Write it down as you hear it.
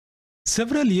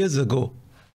Several years ago,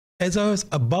 as I was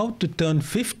about to turn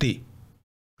 50,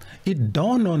 it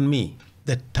dawned on me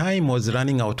that time was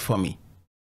running out for me.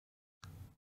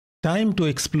 Time to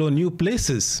explore new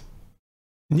places,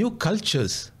 new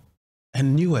cultures,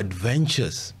 and new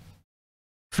adventures.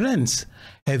 Friends,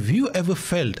 have you ever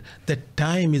felt that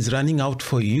time is running out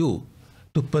for you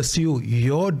to pursue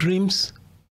your dreams,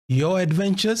 your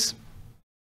adventures?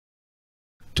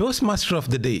 Toastmaster of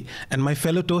the day and my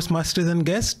fellow Toastmasters and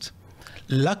guests,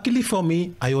 luckily for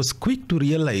me, I was quick to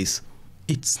realize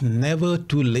it's never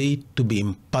too late to be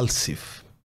impulsive.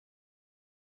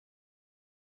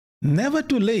 Never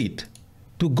too late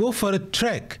to go for a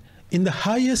trek in the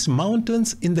highest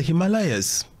mountains in the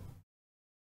Himalayas.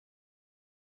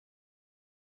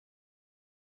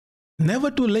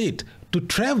 Never too late to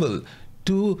travel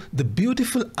to the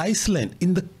beautiful Iceland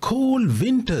in the cold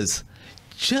winters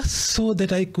just so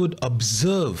that I could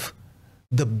observe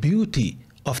the beauty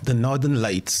of the northern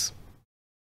lights.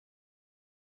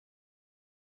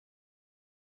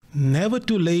 Never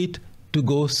too late to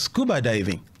go scuba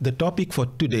diving, the topic for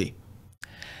today.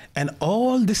 And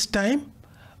all this time,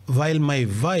 while my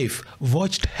wife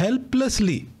watched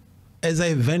helplessly as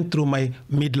I went through my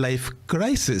midlife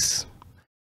crisis.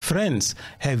 Friends,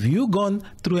 have you gone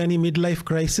through any midlife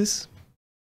crisis?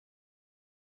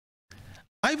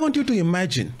 I want you to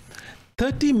imagine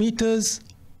 30 meters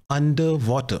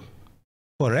underwater.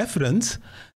 For reference,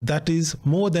 that is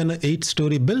more than an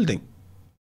 8-story building.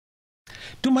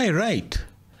 To my right,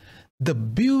 the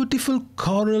beautiful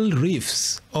coral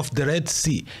reefs of the Red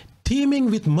Sea, teeming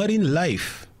with marine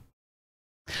life.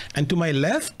 And to my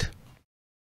left,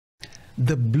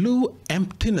 the blue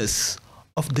emptiness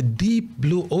of the deep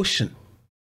blue ocean.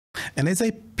 And as I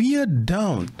peered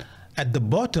down at the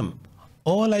bottom,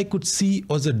 all I could see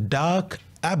was a dark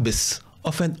abyss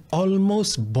of an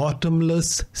almost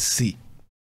bottomless sea.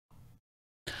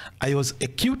 I was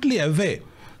acutely aware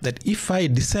that if I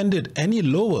descended any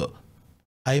lower,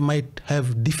 I might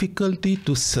have difficulty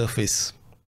to surface.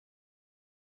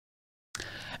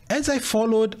 As I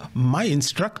followed my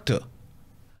instructor,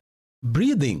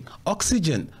 breathing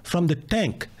oxygen from the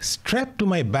tank strapped to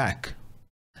my back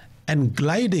and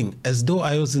gliding as though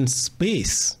I was in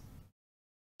space,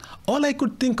 all I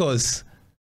could think was,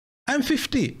 I'm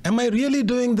 50. Am I really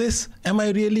doing this? Am I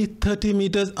really 30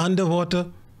 meters underwater?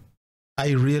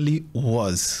 I really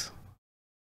was.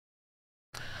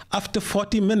 After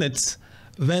 40 minutes,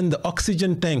 when the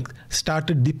oxygen tank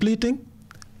started depleting,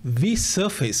 we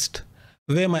surfaced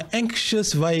where my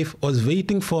anxious wife was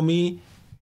waiting for me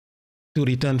to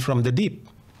return from the deep.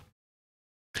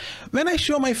 When I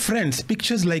show my friends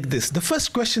pictures like this, the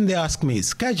first question they ask me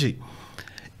is, Kaji,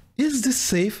 is this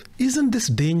safe? Isn't this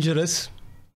dangerous?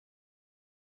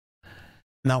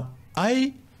 Now,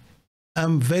 I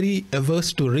am very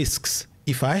averse to risks.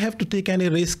 If I have to take any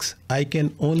risks, I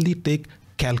can only take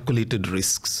calculated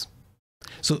risks.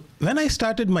 So when I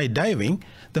started my diving,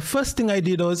 the first thing I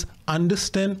did was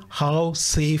understand how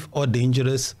safe or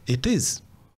dangerous it is.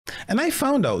 And I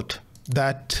found out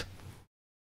that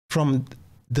from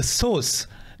the source,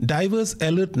 Divers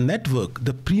Alert Network,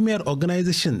 the premier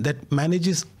organization that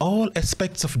manages all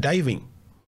aspects of diving,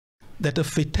 that a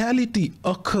fatality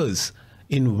occurs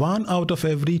in 1 out of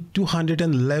every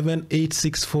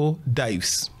 211,864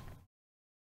 dives.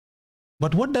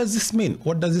 But what does this mean?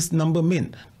 What does this number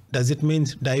mean? Does it mean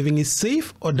diving is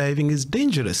safe or diving is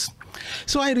dangerous?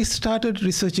 So I started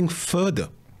researching further,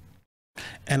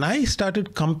 and I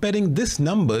started comparing these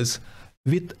numbers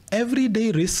with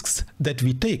everyday risks that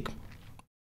we take.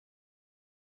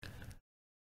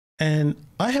 And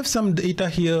I have some data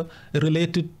here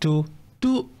related to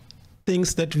 2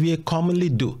 things that we commonly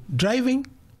do: driving,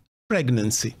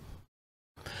 pregnancy.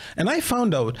 And I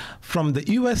found out from the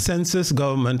US Census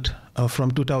government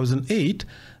from 2008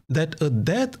 that a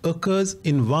death occurs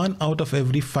in 1 out of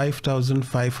every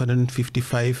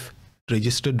 5,555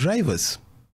 registered drivers.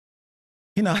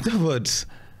 In other words,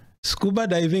 scuba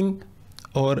diving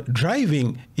or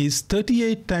driving is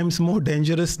 38 times more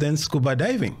dangerous than scuba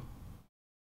diving.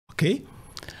 Okay.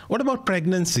 What about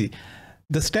pregnancy?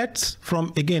 The stats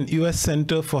from, again, US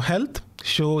Center for Health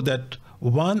show that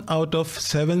 1 out of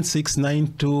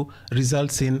 7,692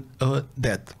 results in a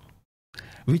death,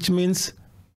 which means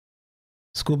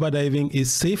scuba diving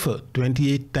is safer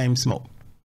 28 times more.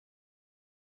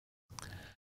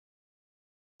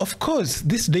 Of course,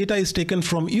 this data is taken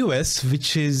from US,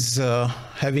 which is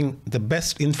having the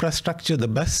best infrastructure, the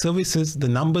best services. The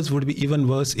numbers would be even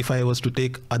worse if I was to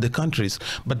take other countries.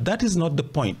 But that is not the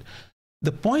point.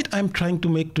 The point I'm trying to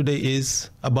make today is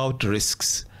about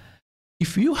risks.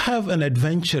 If you have an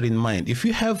adventure in mind, if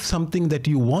you have something that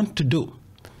you want to do,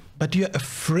 but you're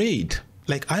afraid.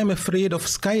 Like I'm afraid of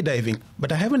skydiving,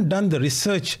 but I haven't done the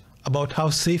research about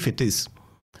how safe it is.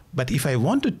 But if I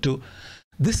wanted to,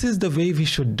 this is the way we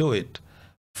should do it.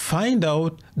 Find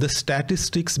out the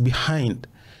statistics behind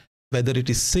whether it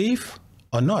is safe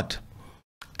or not,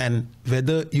 and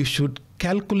whether you should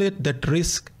calculate that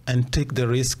risk and take the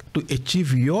risk to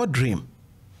achieve your dream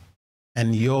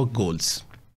and your goals.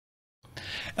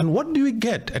 And what do we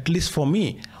get? At least for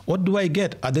me, what do I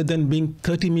get other than being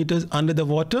 30 meters under the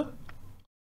water?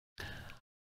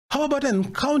 How about an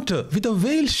encounter with a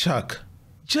whale shark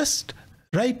just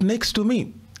right next to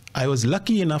me? I was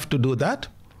lucky enough to do that.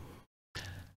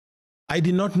 I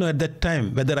did not know at that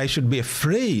time whether I should be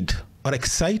afraid or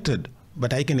excited,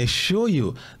 but I can assure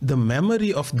you the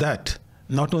memory of that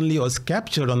not only was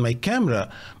captured on my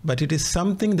camera, but it is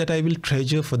something that I will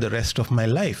treasure for the rest of my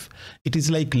life. It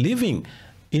is like living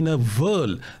in a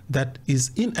world that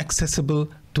is inaccessible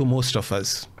to most of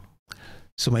us.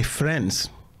 So my friends,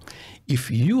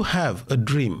 if you have a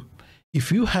dream,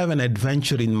 if you have an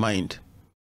adventure in mind,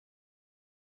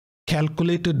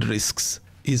 calculated risks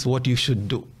is what you should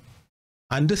do.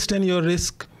 Understand your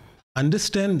risk.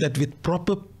 Understand that with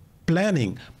proper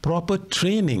planning, proper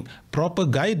training, proper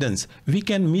guidance, we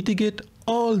can mitigate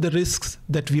all the risks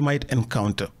that we might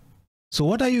encounter. So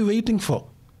what are you waiting for?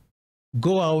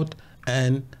 Go out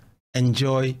and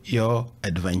enjoy your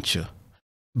adventure.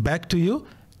 Back to you,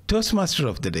 Toastmaster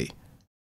of the Day.